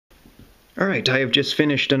Alright, I have just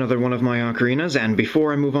finished another one of my ocarinas, and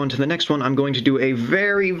before I move on to the next one, I'm going to do a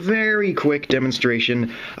very, very quick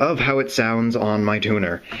demonstration of how it sounds on my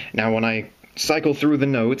tuner. Now, when I cycle through the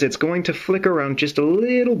notes, it's going to flick around just a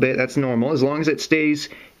little bit, that's normal, as long as it stays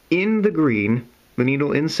in the green, the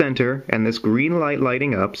needle in center, and this green light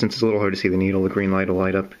lighting up. Since it's a little hard to see the needle, the green light will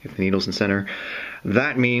light up if the needle's in center.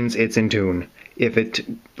 That means it's in tune. If it,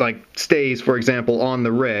 stays, for example, on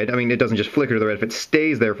the red, I mean, it doesn't just flicker to the red, if it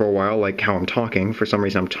stays there for a while, like how I'm talking, for some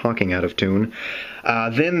reason I'm talking out of tune,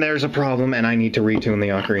 then there's a problem and I need to retune the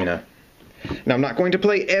ocarina. Now, I'm not going to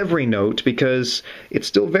play every note because it's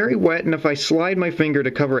still very wet, and if I slide my finger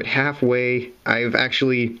to cover it halfway, I've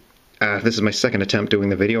actually, this is my second attempt doing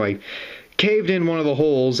the video, I caved in one of the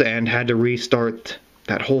holes and had to restart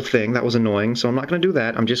that whole thing. That was annoying, so I'm not going to do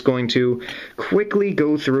that. I'm just going to quickly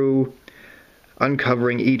go through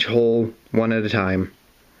uncovering each hole one at a time.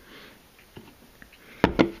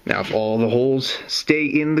 Now, if all the holes stay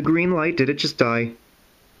in the green light, did it just die?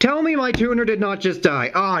 Tell me my tuner did not just die!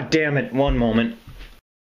 Ah, damn it, one moment.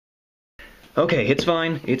 Okay, it's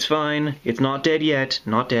fine, it's fine. It's not dead yet.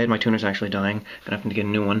 Not dead, my tuner's actually dying. Gonna have to get a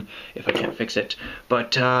new one if I can't fix it.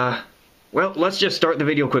 But, well, let's just start the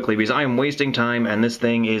video quickly because I am wasting time and this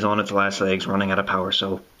thing is on its last legs running out of power,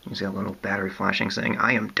 so you can see that little battery flashing saying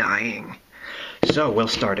I am dying. So, we'll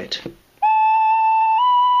start it.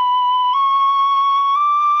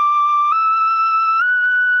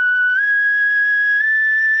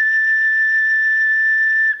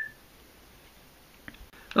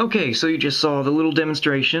 Okay, so you just saw the little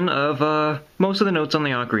demonstration of most of the notes on the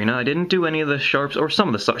ocarina. I didn't do any of the sharps, or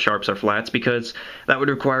some of the sharps or flats, because that would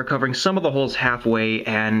require covering some of the holes halfway,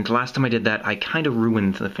 and last time I did that, I kind of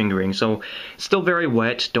ruined the fingering, so it's still very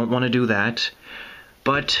wet, don't want to do that.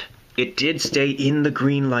 But it did stay in the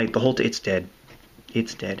green light the whole time. It's dead.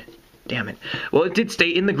 It's dead. Damn it. Well, it did stay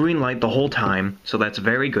in the green light the whole time, so that's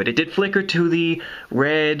very good. It did flicker to the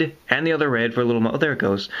red and the other red for a little moment. Oh, there it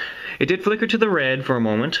goes. It did flicker to the red for a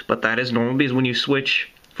moment, but that is normal because when you switch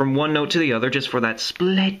from one note to the other, just for that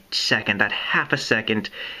split second, that half a second,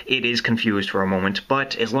 it is confused for a moment.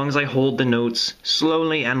 But as long as I hold the notes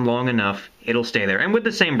slowly and long enough, it'll stay there. And with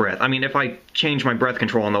the same breath. I mean, if I change my breath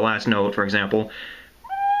control on the last note, for example,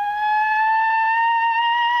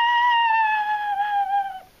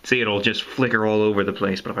 see, it'll just flicker all over the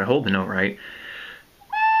place, but if I hold the note right,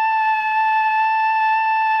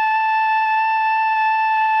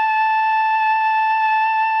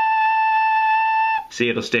 see,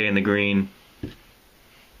 it'll stay in the green.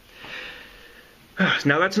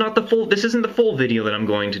 Now that's not the full, this isn't the full video that I'm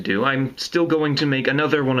going to do. I'm still going to make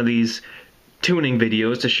another one of these tuning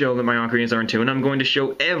videos to show that my ocarinas are in tune. I'm going to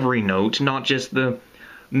show every note, not just the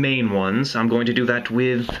main ones. I'm going to do that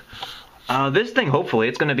with this thing. Hopefully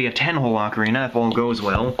it's going to be a 10-hole ocarina if all goes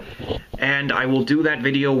well, and I will do that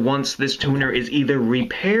video once this tuner is either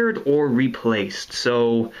repaired or replaced.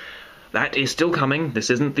 So that is still coming. This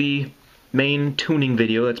isn't the main tuning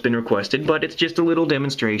video that's been requested, but it's just a little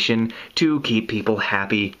demonstration to keep people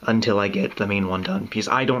happy until I get the main one done, because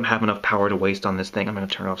I don't have enough power to waste on this thing. I'm going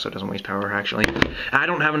to turn it off so it doesn't waste power, actually. I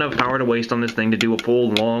don't have enough power to waste on this thing to do a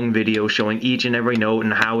full long video showing each and every note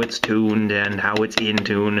and how it's tuned and how it's in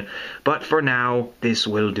tune, but for now, this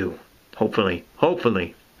will do. Hopefully.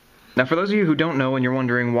 Hopefully. Now, for those of you who don't know and you're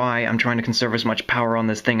wondering why I'm trying to conserve as much power on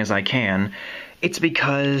this thing as I can, it's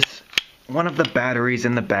because one of the batteries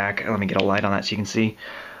in the back, let me get a light on that so you can see.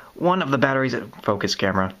 One of the batteries, focus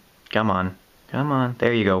camera, come on,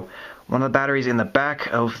 there you go. One of the batteries in the back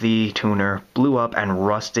of the tuner blew up and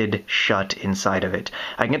rusted shut inside of it.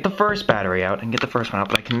 I can get the first battery out, I can get the first one out,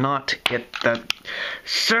 but I cannot get that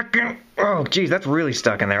second, oh geez, that's really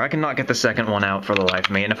stuck in there. I cannot get the second one out for the life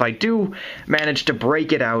of me, and if I do manage to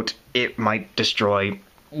break it out, it might destroy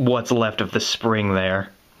what's left of the spring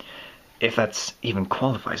there. If that's even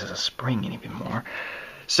qualifies as a spring anymore.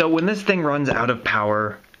 So when this thing runs out of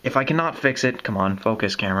power, if I cannot fix it, come on,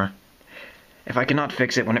 focus camera. If I cannot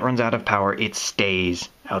fix it when it runs out of power, it stays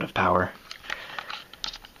out of power.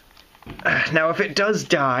 Now if it does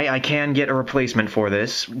die, I can get a replacement for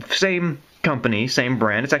this. Same company, same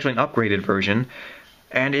brand, it's actually an upgraded version.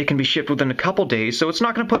 And it can be shipped within a couple days, so it's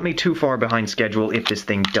not going to put me too far behind schedule if this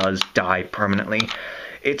thing does die permanently.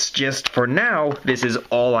 It's just, for now, this is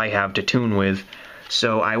all I have to tune with,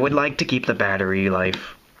 so I would like to keep the battery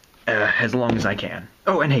life as long as I can.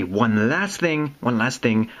 Oh, and hey, one last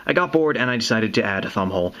thing. I got bored and I decided to add a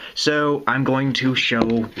thumb hole. So I'm going to show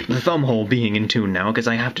the thumb hole being in tune now, because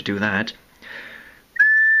I have to do that.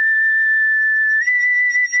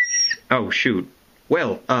 Oh, shoot.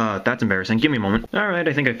 Well, that's embarrassing. Give me a moment. Alright,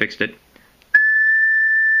 I think I fixed it.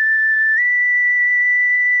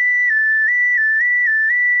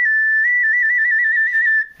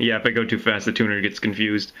 Yeah, if I go too fast, the tuner gets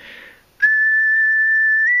confused.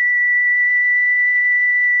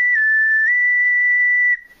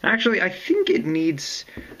 Actually, I think it needs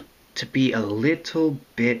to be a little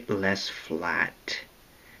bit less flat.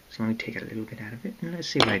 So let me take a little bit out of it, and let's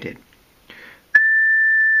see what I did.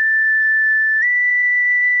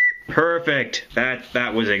 Perfect!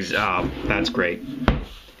 That was that's great.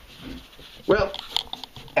 Well,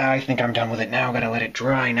 I think I'm done with it now. Gotta let it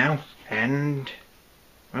dry now. And,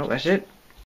 well, that's it.